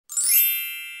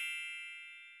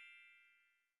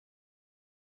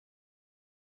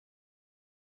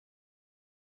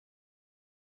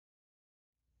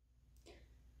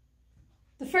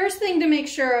The first thing to make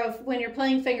sure of when you're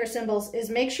playing finger cymbals is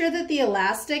make sure that the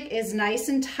elastic is nice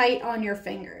and tight on your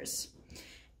fingers.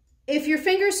 If your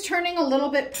finger's turning a little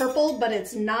bit purple, but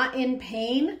it's not in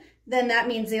pain, then that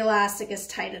means the elastic is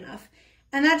tight enough.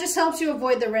 And that just helps you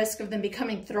avoid the risk of them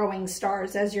becoming throwing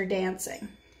stars as you're dancing.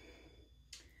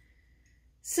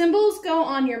 Cymbals go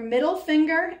on your middle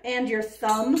finger and your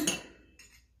thumb.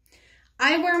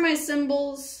 I wear my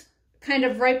cymbals kind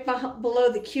of right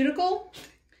below the cuticle.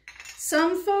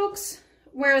 Some folks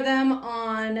wear them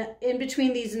in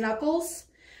between these knuckles,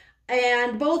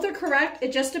 and both are correct.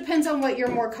 It just depends on what you're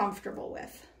more comfortable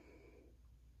with.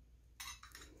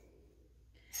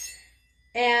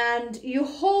 And you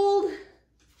hold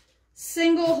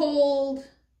single hold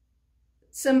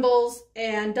cymbals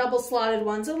and double slotted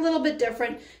ones a little bit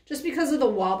different just because of the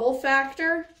wobble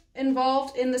factor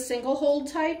involved in the single hold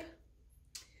type.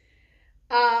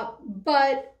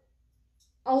 But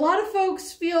a lot of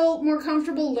folks feel more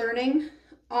comfortable learning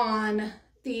on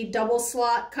the double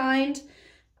slot kind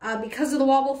because of the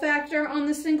wobble factor on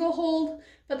the single hold,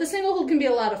 but the single hold can be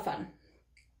a lot of fun.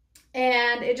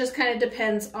 And it just kind of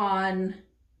depends on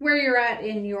where you're at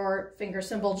in your finger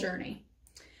cymbal journey.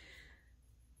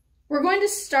 We're going to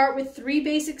start with 3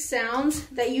 basic sounds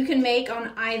that you can make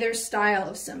on either style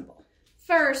of cymbal.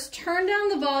 First, turn down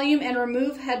the volume and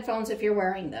remove headphones if you're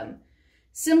wearing them.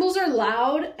 Cymbals are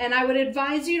loud, and I would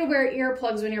advise you to wear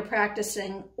earplugs when you're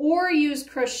practicing, or use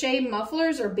crochet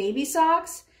mufflers or baby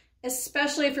socks,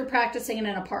 especially if you're practicing in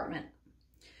an apartment.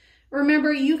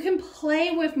 Remember, you can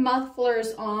play with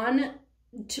mufflers on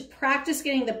to practice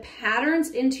getting the patterns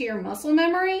into your muscle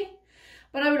memory,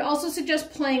 but I would also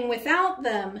suggest playing without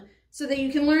them so that you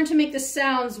can learn to make the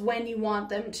sounds when you want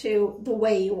them to, the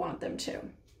way you want them to.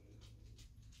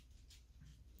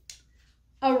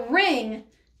 A ring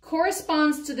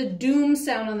corresponds to the doom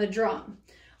sound on the drum.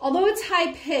 Although it's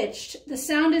high-pitched, the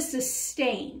sound is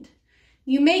sustained.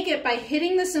 You make it by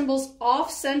hitting the cymbals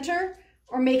off-center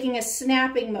or making a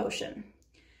snapping motion.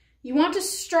 You want to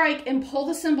strike and pull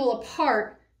the cymbal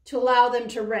apart to allow them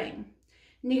to ring.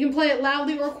 And you can play it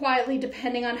loudly or quietly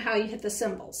depending on how you hit the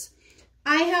cymbals.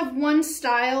 I have one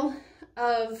style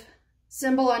of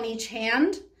cymbal on each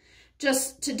hand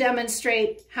just to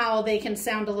demonstrate how they can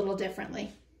sound a little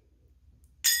differently.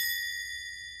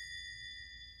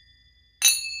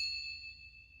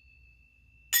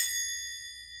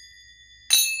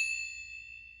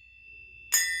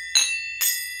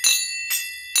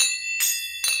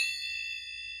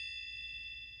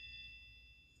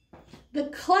 The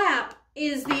clap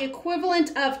is the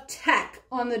equivalent of tech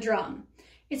on the drum.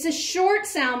 It's a short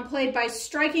sound played by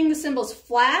striking the cymbals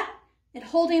flat and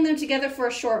holding them together for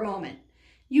a short moment.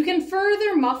 You can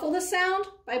further muffle the sound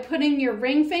by putting your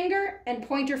ring finger and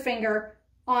pointer finger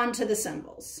onto the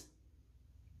cymbals.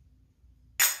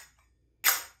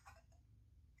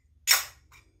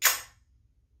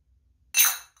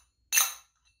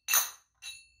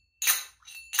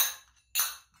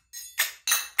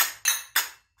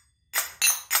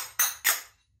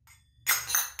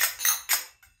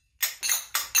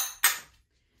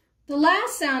 The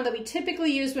last sound that we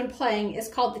typically use when playing is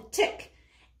called the tick,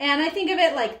 and I think of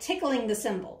it like tickling the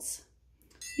cymbals.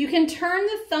 You can turn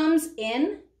the thumbs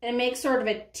in and make sort of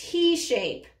a T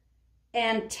shape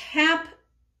and tap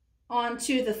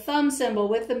onto the thumb cymbal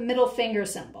with the middle finger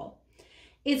cymbal.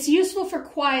 It's useful for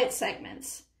quiet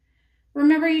segments.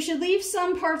 Remember, you should leave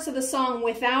some parts of the song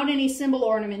without any cymbal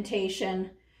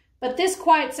ornamentation, but this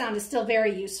quiet sound is still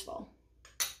very useful.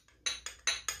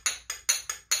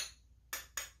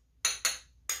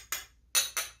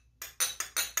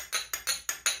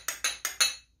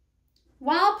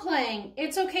 While playing,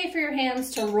 it's okay for your hands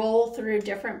to roll through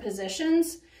different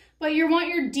positions, but you want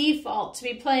your default to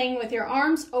be playing with your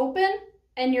arms open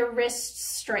and your wrists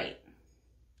straight.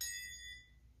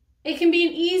 It can be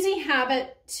an easy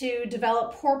habit to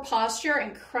develop poor posture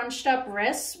and crunched up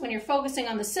wrists when you're focusing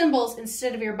on the cymbals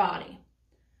instead of your body,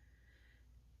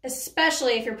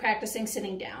 especially if you're practicing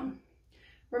sitting down.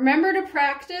 Remember to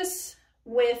practice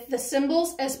with the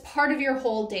cymbals as part of your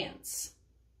whole dance.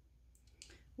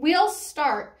 We'll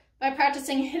start by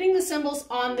practicing hitting the cymbals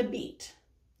on the beat.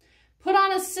 Put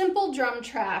on a simple drum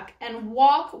track and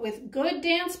walk with good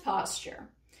dance posture.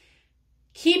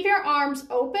 Keep your arms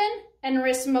open and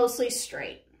wrists mostly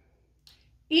straight.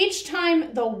 Each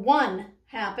time the 1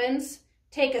 happens,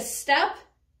 take a step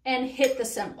and hit the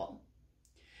cymbal.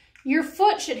 Your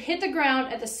foot should hit the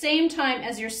ground at the same time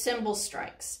as your cymbal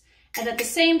strikes, and at the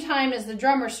same time as the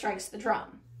drummer strikes the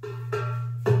drum.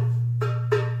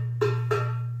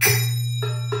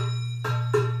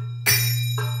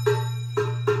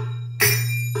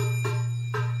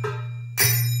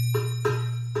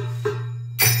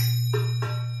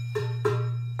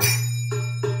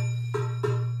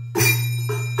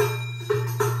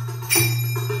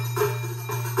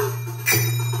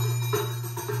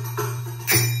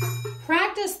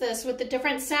 practice with the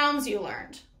different sounds you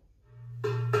learned.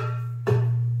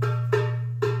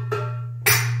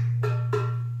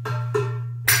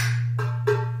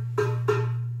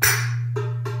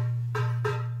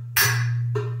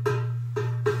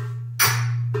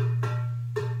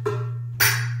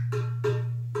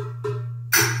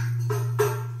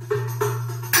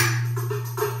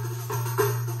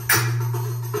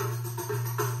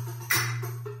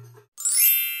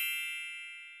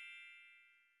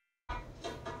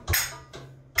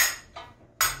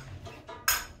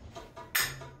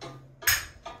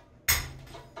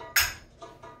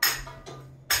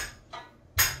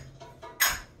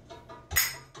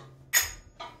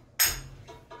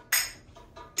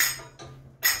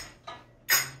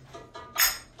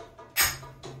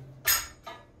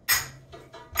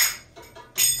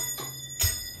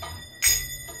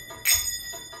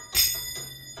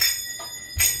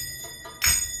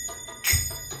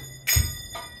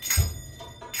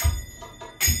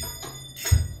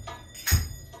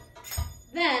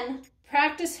 Then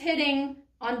practice hitting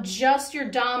on just your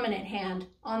dominant hand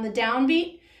on the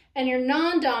downbeat and your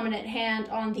non-dominant hand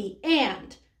on the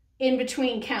and in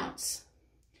between counts.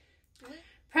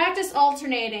 Practice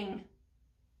alternating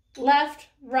left,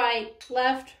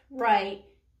 right,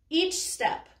 each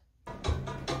step.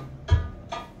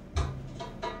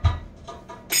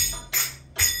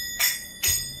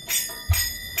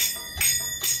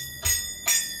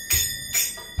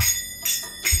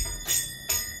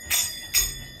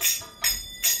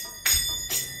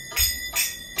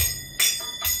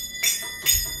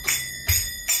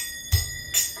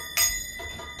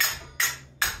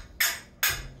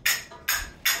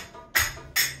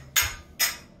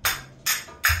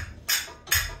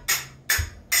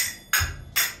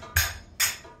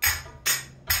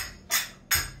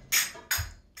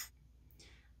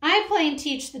 I play and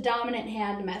teach the dominant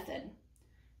hand method.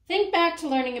 Think back to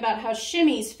learning about how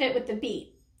shimmies fit with the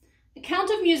beat. The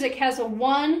count of music has a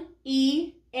 1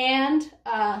 E and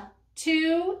a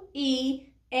 2 E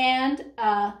and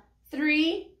a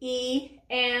 3 E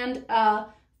and a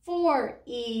 4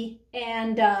 E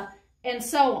and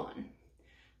so on.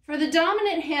 For the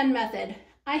dominant hand method,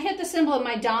 I hit the cymbal in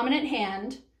my dominant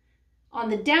hand on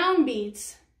the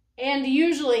downbeats and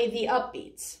usually the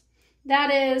upbeats.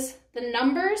 That is the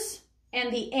numbers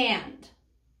and the and.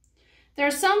 There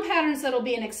are some patterns that will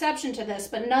be an exception to this,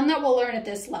 but none that we'll learn at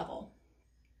this level.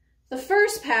 The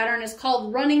first pattern is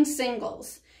called running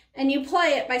singles, and you play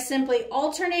it by simply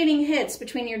alternating hits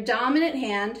between your dominant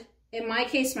hand, in my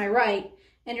case my right,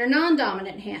 and your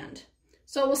non-dominant hand.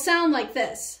 So it will sound like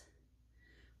this.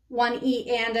 1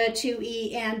 E and a 2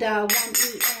 E and a 1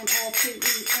 E and a 2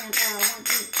 E and a 1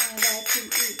 E and a 2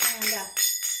 E and a.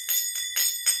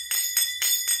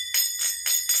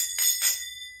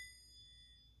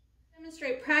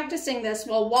 Demonstrate practicing this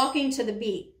while walking to the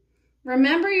beat.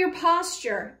 Remember your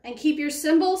posture and keep your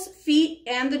cymbals, feet,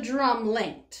 and the drum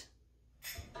linked.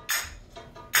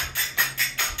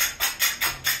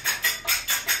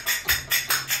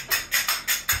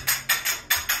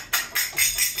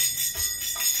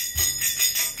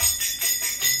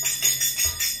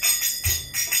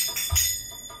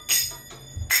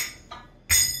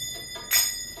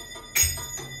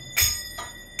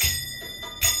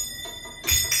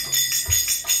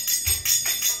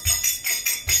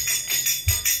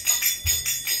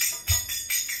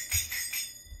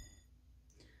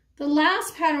 The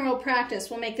last pattern we'll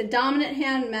practice will make the dominant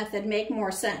hand method make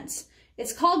more sense.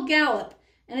 It's called gallop,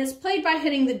 and it's played by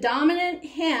hitting the dominant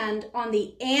hand on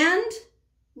the and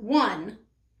 1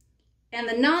 and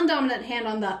the non-dominant hand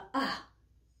on the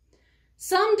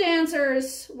Some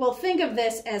dancers will think of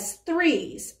this as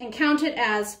threes and count it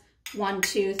as 1,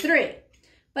 2, 3.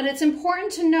 But it's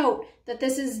important to note that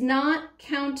this is not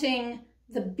counting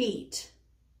the beat.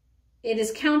 It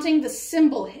is counting the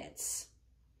cymbal hits.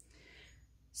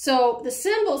 So the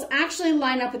cymbals actually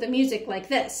line up with the music like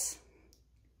this.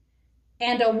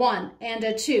 And a 1, and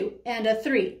a 2, and a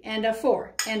 3, and a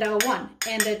 4, and a 1,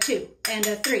 and a 2, and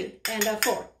a 3, and a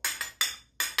 4.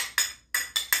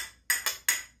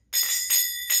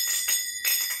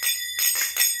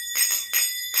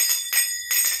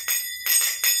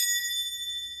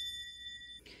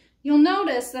 You'll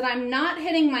notice that I'm not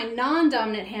hitting my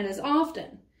non-dominant hand as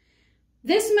often.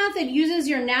 This method uses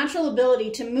your natural ability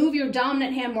to move your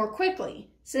dominant hand more quickly,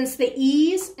 since the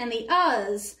E's and the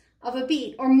U's of a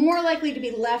beat are more likely to be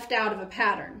left out of a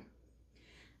pattern.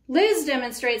 Liz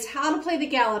demonstrates how to play the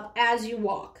gallop as you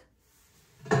walk.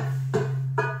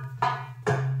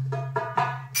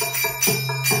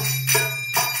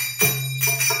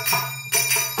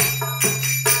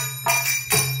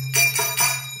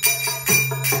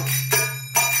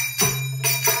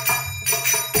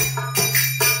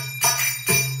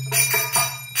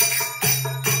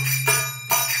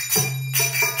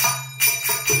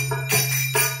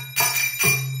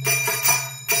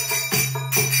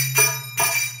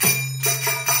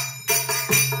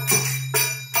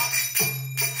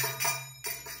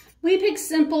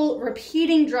 simple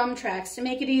repeating drum tracks to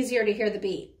make it easier to hear the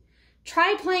beat.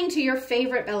 Try playing to your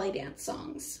favorite belly dance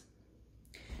songs.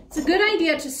 It's a good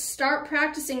idea to start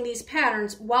practicing these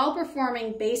patterns while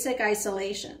performing basic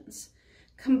isolations.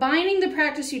 Combining the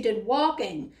practice you did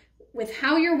walking with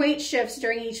how your weight shifts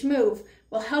during each move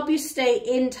will help you stay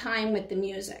in time with the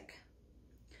music.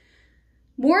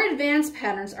 More advanced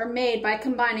patterns are made by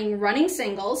combining running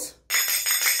singles,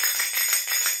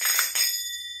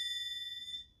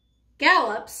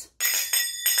 gallops,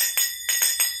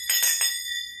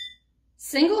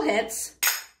 single hits,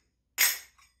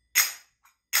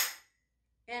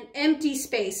 and empty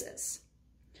spaces.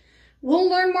 We'll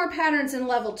learn more patterns in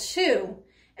level 2,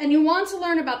 and you want to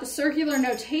learn about the circular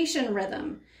notation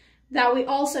rhythm that we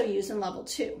also use in level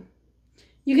 2.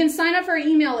 You can sign up for our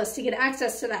email list to get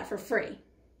access to that for free.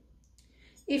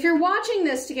 If you're watching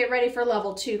this to get ready for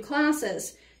level 2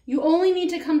 classes, you only need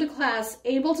to come to class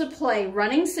able to play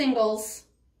running singles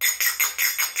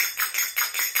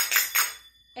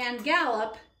and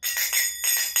gallop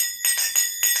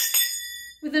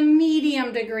with a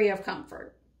medium degree of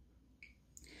comfort.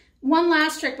 One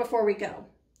last trick before we go.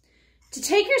 To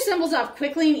take your cymbals off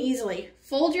quickly and easily,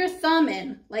 fold your thumb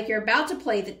in like you're about to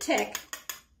play the tick.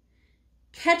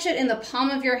 Catch it in the palm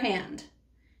of your hand.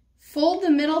 Fold the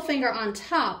middle finger on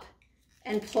top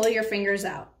and pull your fingers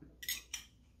out.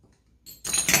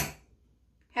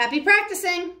 Happy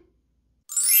practicing!